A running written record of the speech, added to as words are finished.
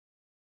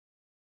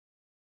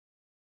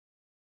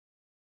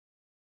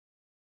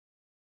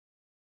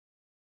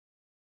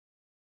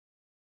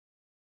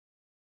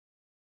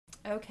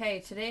Okay,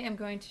 today I'm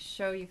going to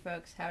show you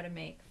folks how to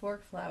make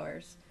fork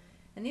flowers.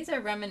 And these are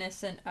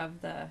reminiscent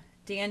of the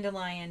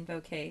dandelion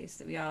bouquets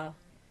that we all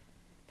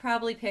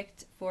probably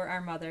picked for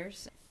our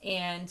mothers.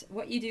 And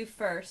what you do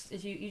first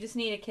is you just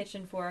need a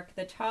kitchen fork.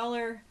 The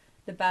taller,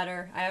 the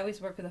better. I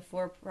always work with a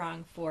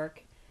four-prong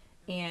fork.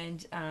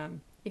 And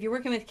if you're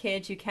working with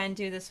kids, you can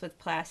do this with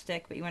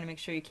plastic, but you want to make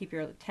sure you keep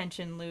your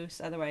tension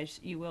loose. Otherwise,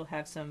 you will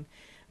have some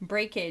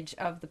breakage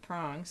of the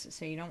prongs,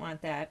 so you don't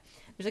want that.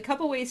 There's a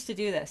couple ways to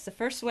do this. The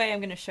first way I'm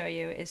going to show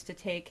you is to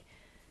take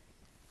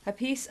a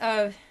piece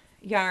of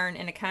yarn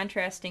in a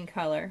contrasting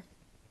color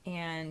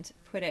and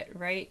put it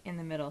right in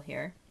the middle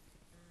here.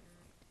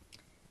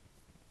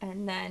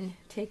 And then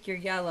take your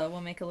yellow,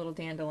 we'll make a little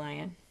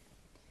dandelion.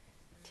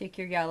 Take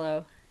your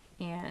yellow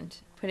and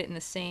put it in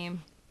the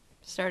same,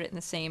 start it in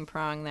the same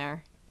prong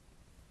there.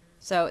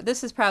 So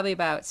this is probably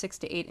about 6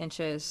 to 8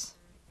 inches.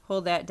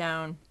 Hold that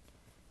down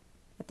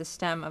at the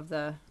stem of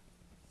the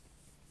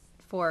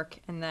fork,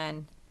 and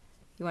then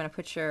you want to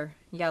put your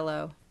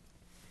yellow.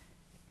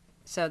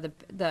 So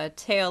the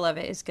tail of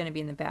it is going to be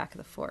in the back of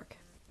the fork.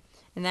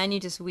 And then you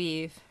just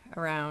weave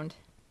around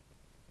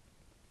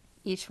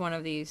each one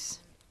of these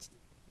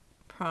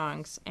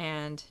prongs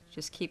and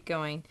just keep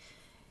going.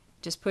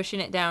 Just pushing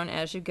it down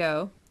as you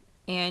go.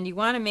 And you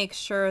want to make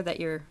sure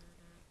that you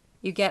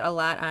get a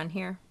lot on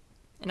here.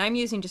 And I'm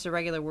using just a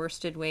regular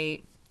worsted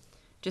weight,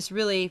 just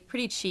really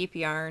pretty cheap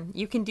yarn.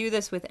 You can do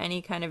this with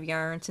any kind of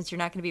yarn since you're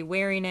not going to be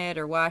wearing it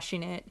or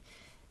washing it.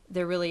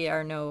 There really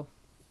are no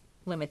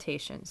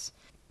limitations.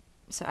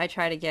 So I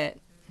try to get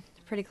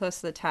pretty close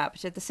to the top,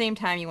 but at the same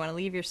time you want to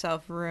leave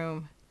yourself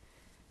room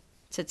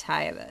to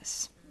tie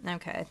this.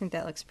 Okay, I think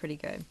that looks pretty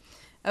good.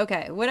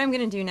 Okay, what I'm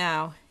going to do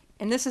now,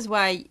 and this is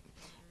why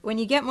when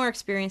you get more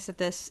experience at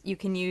this, you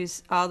can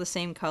use all the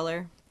same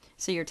color.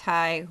 So your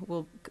tie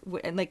will,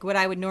 like what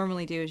I would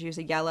normally do is use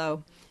a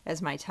yellow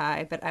as my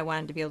tie, but I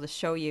wanted to be able to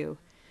show you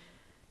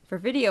for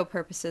video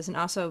purposes and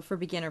also for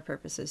beginner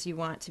purposes. You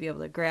want to be able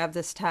to grab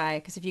this tie,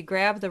 because if you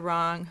grab the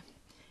wrong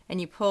and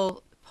you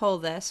pull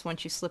this,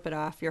 once you slip it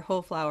off, your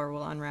whole flower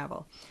will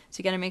unravel. So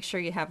you got to make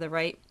sure you have the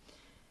right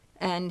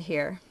end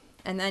here.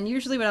 And then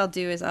usually what I'll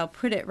do is I'll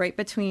put it right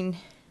between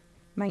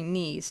my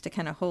knees to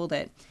kind of hold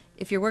it.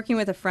 If you're working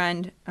with a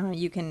friend,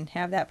 you can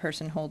have that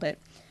person hold it.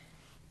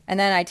 And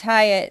then I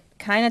tie it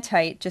kind of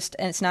tight,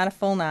 and it's not a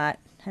full knot.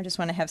 I just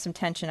want to have some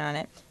tension on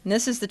it. And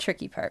this is the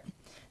tricky part.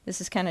 This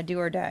is kind of do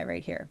or die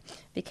right here.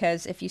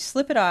 Because if you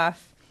slip it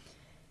off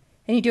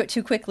and you do it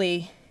too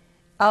quickly,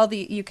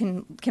 you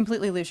can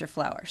completely lose your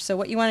flower. So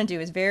what you want to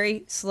do is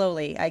very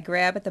slowly, I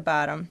grab at the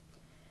bottom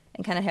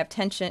and kind of have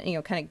tension,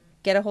 kind of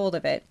get a hold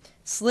of it,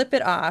 slip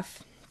it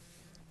off.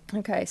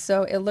 Okay,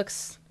 so it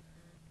looks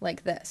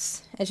like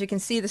this. As you can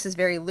see, this is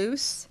very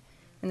loose,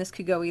 and this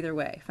could go either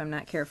way if I'm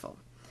not careful.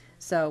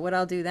 So what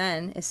I'll do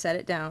then is set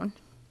it down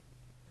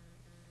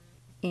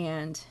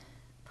and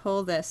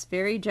pull this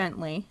very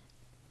gently.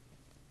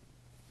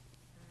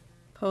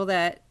 Pull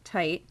that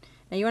tight.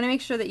 Now you want to make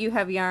sure that you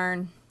have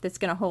yarn that's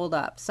going to hold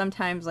up.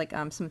 Sometimes like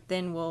some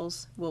thin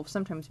wools will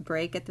sometimes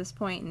break at this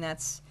point, and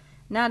that's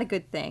not a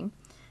good thing.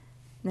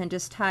 And then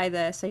just tie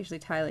this. I usually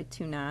tie like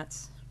 2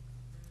 knots.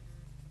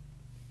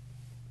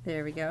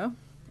 There we go.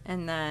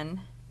 And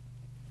then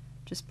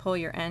just pull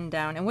your end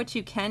down. And what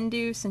you can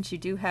do, since you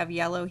do have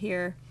yellow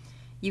here,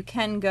 you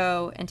can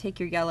go and take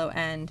your yellow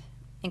end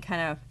and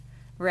kind of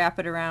wrap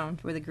it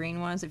around where the green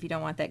was if you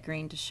don't want that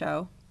green to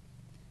show.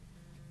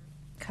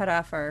 Cut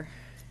off our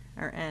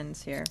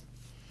ends here.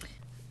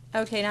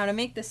 Okay, now to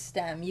make the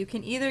stem, you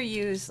can either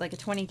use like a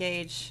 20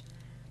 gauge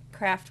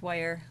craft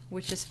wire,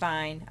 which is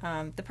fine.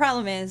 The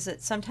problem is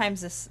that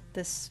sometimes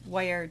this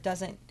wire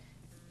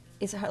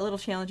is a little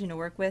challenging to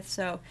work with,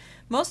 so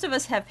most of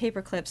us have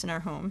paper clips in our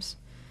homes.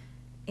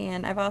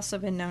 And I've also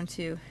been known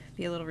to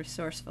be a little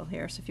resourceful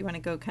here, so if you want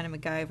to go kind of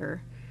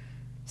MacGyver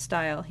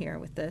style here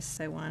with this,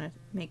 I want to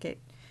make it,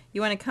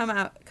 you want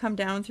to come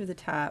down through the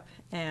top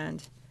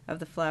and of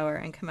the flower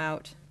and come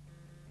out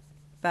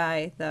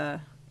by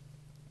the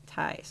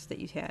ties that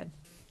you had.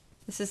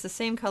 This is the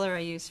same color I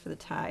used for the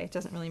tie. It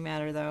doesn't really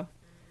matter though.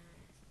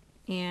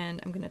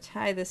 And I'm going to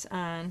tie this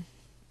on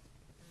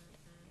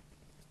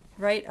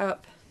right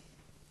up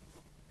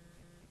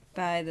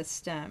by the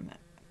stem,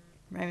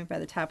 right by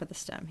the top of the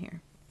stem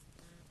here.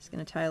 Just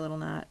going to tie a little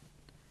knot.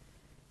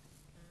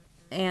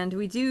 And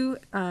we do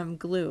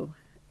glue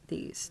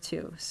these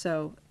too,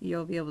 so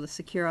you'll be able to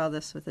secure all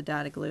this with a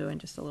dot of glue in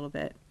just a little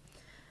bit.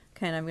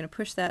 Okay, and I'm going to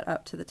push that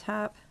up to the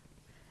top,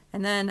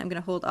 and then I'm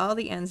going to hold all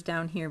the ends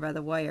down here by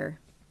the wire,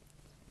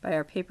 by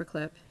our paper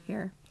clip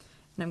here,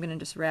 and I'm going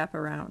to just wrap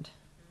around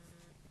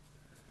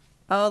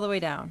all the way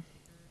down.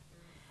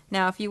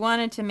 Now if you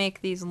wanted to make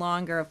these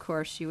longer, of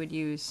course you would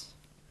use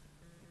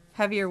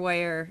heavier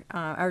wire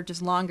or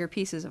just longer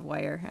pieces of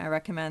wire. I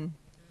recommend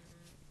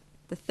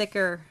the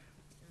thicker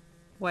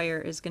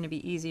wire is going to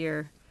be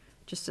easier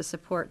just to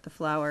support the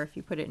flower if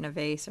you put it in a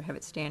vase or have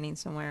it standing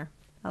somewhere.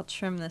 I'll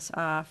trim this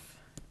off.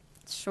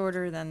 It's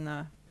shorter than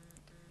the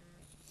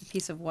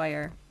piece of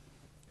wire.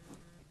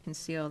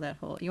 Conceal that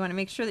hole. You want to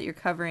make sure that you're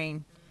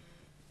covering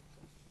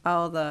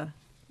all the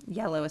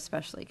yellow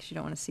especially, because you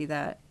don't want to see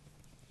that.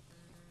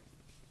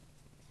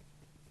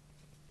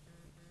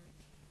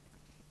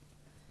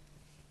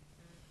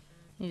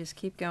 You just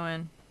keep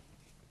going.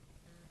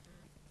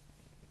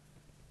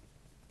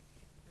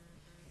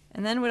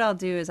 And then what I'll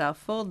do is I'll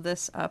fold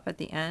this up at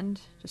the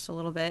end just a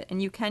little bit,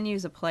 and you can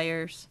use a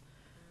pliers,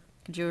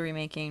 jewelry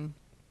making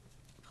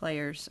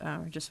pliers,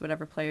 or just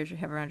whatever pliers you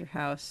have around your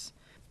house.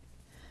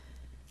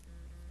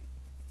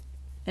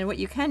 And what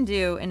you can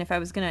do, and if I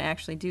was going to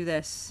actually do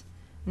this,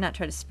 not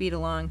try to speed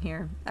along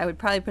here, I would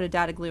probably put a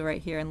dot of glue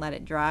right here and let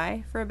it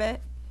dry for a bit,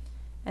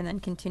 and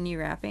then continue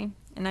wrapping.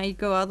 And I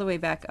go all the way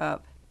back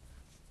up.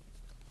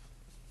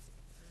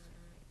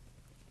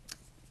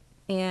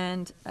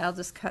 And I'll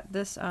just cut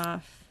this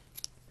off.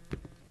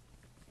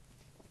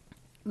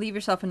 Leave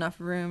yourself enough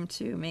room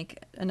to make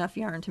enough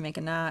yarn to make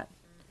a knot.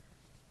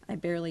 I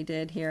barely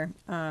did here.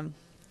 And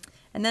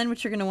then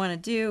what you're going to want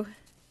to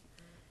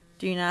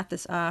do knot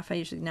this off. I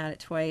usually knot it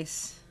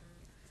twice.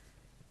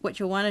 What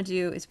you'll want to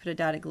do is put a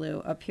dot of glue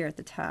up here at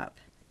the top.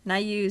 And I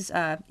use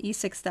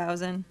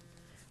E6000.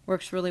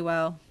 Works really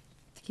well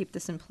to keep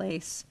this in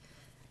place.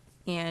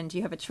 And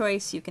you have a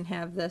choice. You can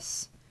have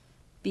this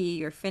be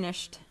your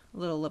finished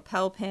little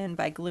lapel pin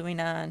by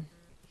gluing on.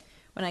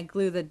 When I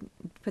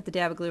put the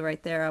dab of glue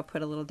right there, I'll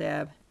put a little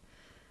dab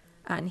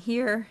on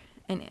here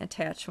and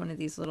attach one of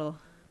these little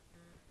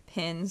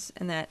pins,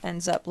 and that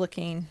ends up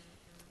looking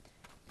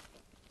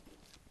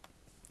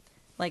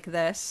like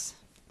this.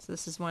 So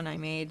this is one I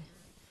made.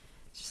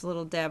 Just a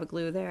little dab of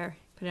glue there.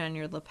 Put it on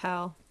your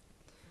lapel,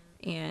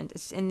 and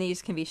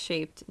these can be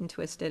shaped and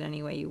twisted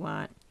any way you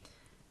want.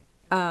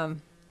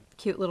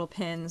 Cute little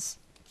pins.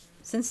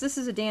 Since this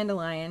is a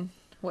dandelion,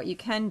 what you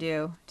can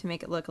do to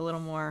make it look a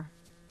little more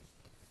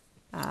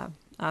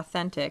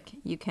authentic,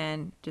 you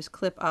can just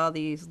clip all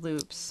these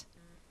loops,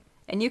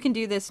 and you can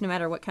do this no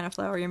matter what kind of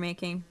flower you're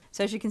making.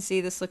 So as you can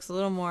see, this looks a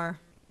little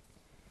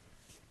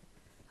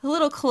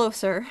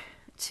closer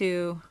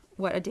to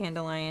what a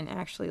dandelion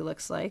actually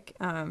looks like.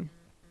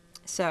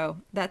 So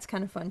that's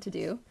kind of fun to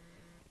do.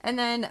 And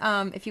then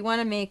if you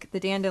want to make the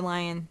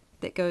dandelion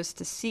that goes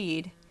to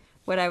seed,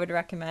 what I would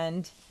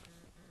recommend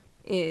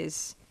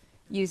is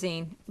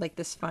using like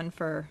this fun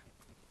fur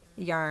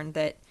yarn.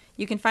 That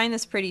you can find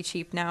this pretty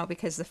cheap now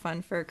because the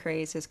fun fur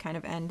craze has kind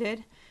of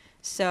ended.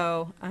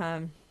 So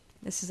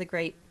this is a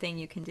great thing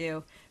you can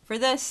do. For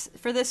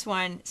this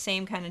one,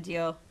 same kind of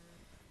deal.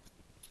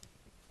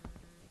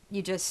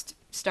 You just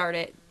start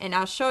it, and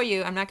I'll show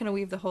you. I'm not going to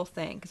weave the whole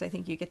thing because I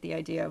think you get the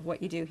idea of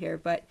what you do here.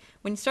 But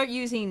when you start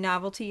using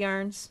novelty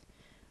yarns,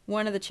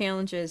 one of the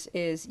challenges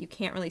is you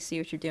can't really see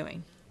what you're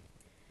doing.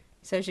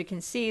 So as you can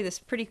see, this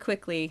pretty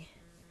quickly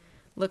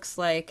looks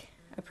like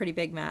a pretty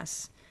big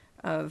mess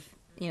of,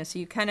 so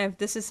you kind of,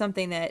 this is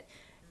something that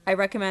I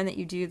recommend that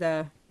you do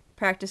the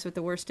practice with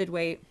the worsted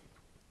weight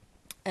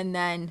and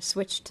then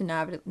switch to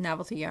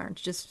novelty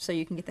yarns, just so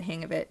you can get the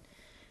hang of it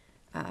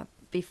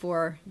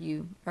before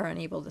you are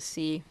unable to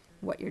see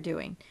what you're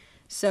doing.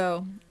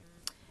 So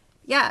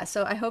yeah,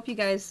 so I hope you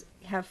guys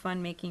have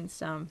fun making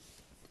some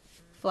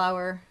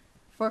fork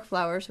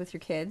flowers with your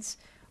kids,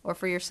 or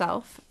for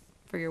yourself,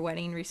 for your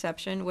wedding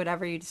reception,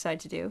 whatever you decide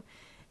to do.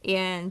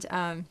 And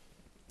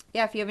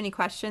yeah, if you have any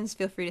questions,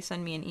 feel free to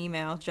send me an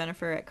email,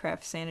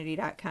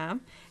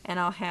 jennifer@craftsanity.com, and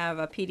I'll have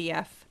a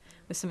PDF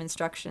with some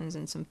instructions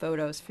and some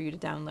photos for you to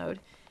download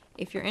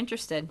if you're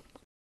interested.